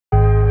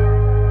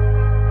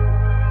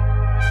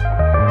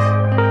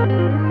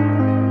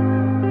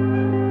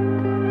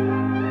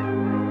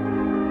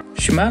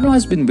Shimano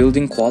has been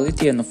building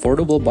quality and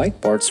affordable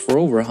bike parts for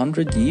over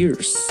 100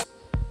 years.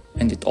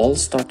 And it all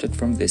started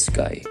from this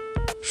guy,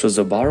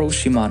 Shozaburo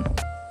Shimano.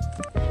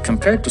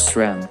 Compared to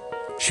SRAM,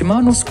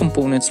 Shimano's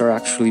components are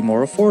actually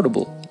more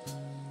affordable.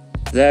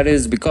 That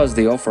is because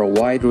they offer a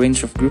wide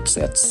range of group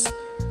sets.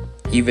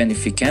 Even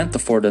if you can't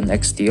afford an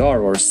XTR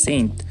or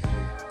Saint,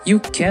 you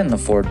can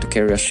afford to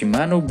carry a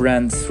Shimano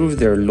brand through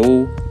their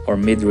low or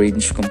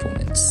mid-range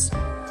components.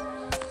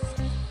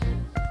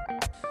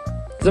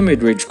 The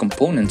mid-range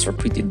components are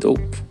pretty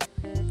dope.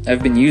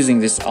 I've been using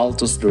this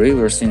Altus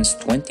derailleur since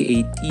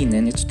 2018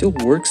 and it still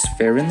works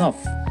fair enough,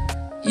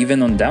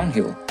 even on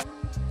downhill,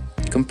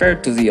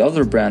 compared to the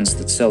other brands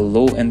that sell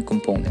low-end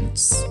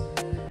components.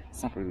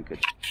 It's not really good.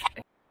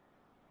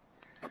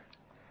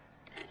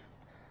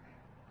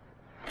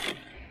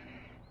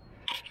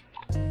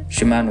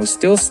 Shimano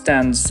still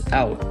stands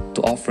out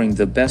to offering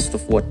the best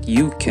of what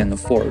you can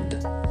afford.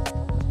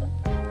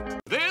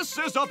 This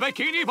is a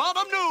Bikini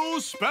Bottom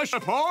News special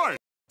report.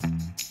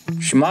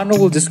 Shimano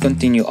will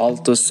discontinue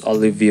Altus,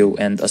 Alivio,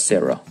 and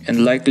Acera,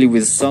 and likely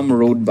with some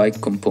road bike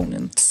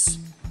components.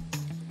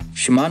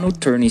 Shimano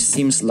Tourney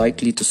seems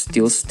likely to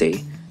still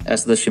stay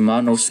as the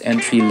Shimano's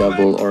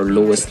entry-level or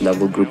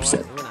lowest-level group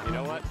set. You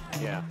know what?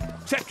 Yeah.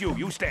 Except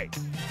you stay.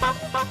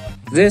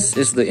 This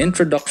is the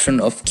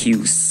introduction of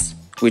Cues,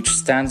 which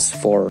stands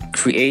for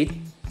Create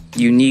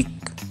Unique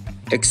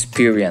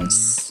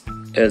Experience,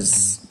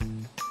 as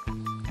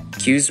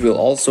Cues will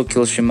also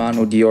kill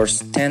Shimano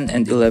Dior's 10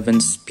 and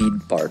 11 speed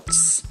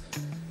parts.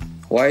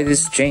 Why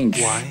this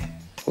change? Why?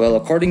 Well,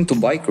 according to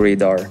Bike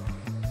Radar,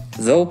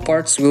 though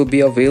parts will be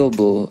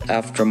available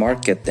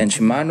aftermarket and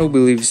Shimano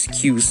believes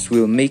Cues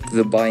will make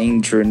the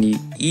buying journey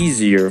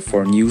easier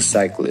for new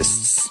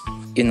cyclists.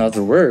 In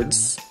other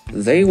words,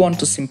 they want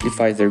to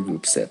simplify their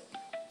group set.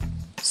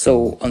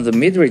 So, on the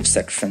mid-range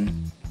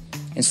section,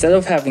 instead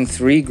of having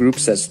 3 group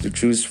sets to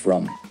choose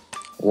from,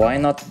 why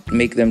not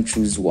make them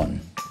choose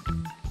one?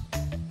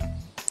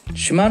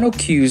 Shimano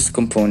Cues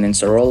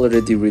components are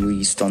already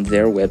released on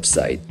their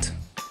website.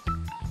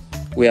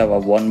 We have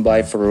a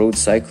 1x for road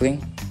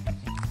cycling,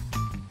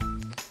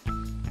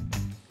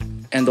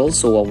 and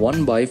also a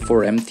 1x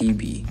for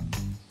MTB.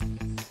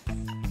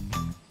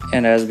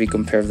 And as we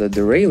compare the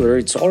derailleur,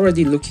 it's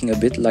already looking a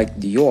bit like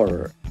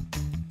Dior.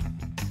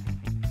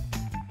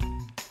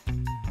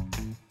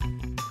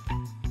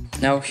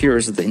 Now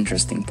here's the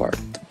interesting part.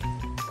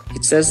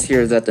 It says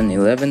here that an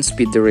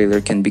 11-speed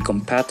derailleur can be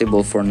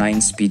compatible for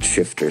 9-speed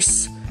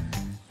shifters.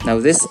 Now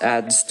this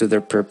adds to their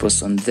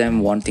purpose on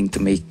them wanting to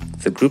make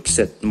the group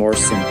set more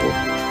simple,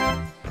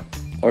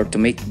 or to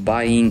make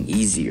buying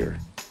easier,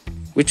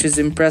 which is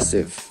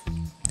impressive.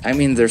 I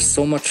mean, there's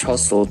so much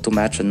hustle to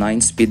match a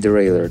 9-speed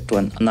derailleur to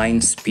a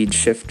 9-speed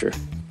shifter.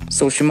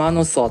 So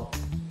Shimano thought,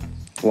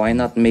 why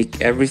not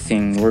make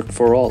everything work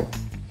for all?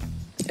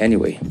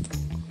 Anyway,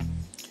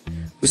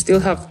 we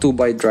still have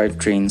 2x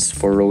drivetrains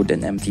for road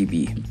and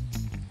MTB.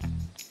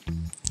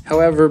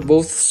 However,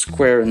 both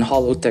square and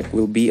hollow tech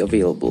will be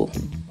available.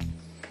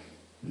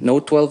 No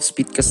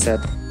 12-speed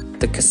cassette,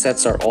 the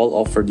cassettes are all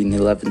offered in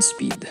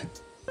 11-speed.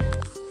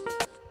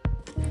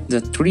 The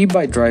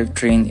 3x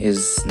drivetrain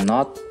is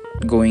not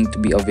going to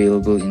be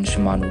available in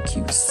Shimano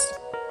Cues,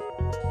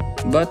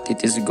 but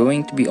it is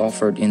going to be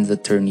offered in the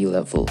Tourney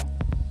level.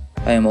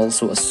 I am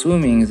also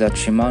assuming that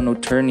Shimano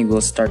Tourney will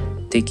start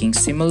taking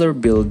similar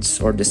builds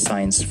or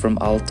designs from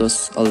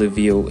Altus,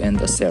 Alivio, and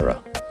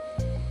Acera.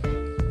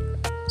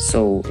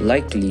 So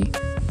likely,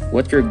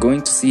 what you're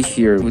going to see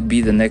here would be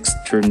the next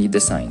Tourney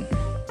design.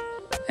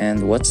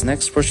 And what's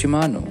next for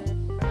Shimano?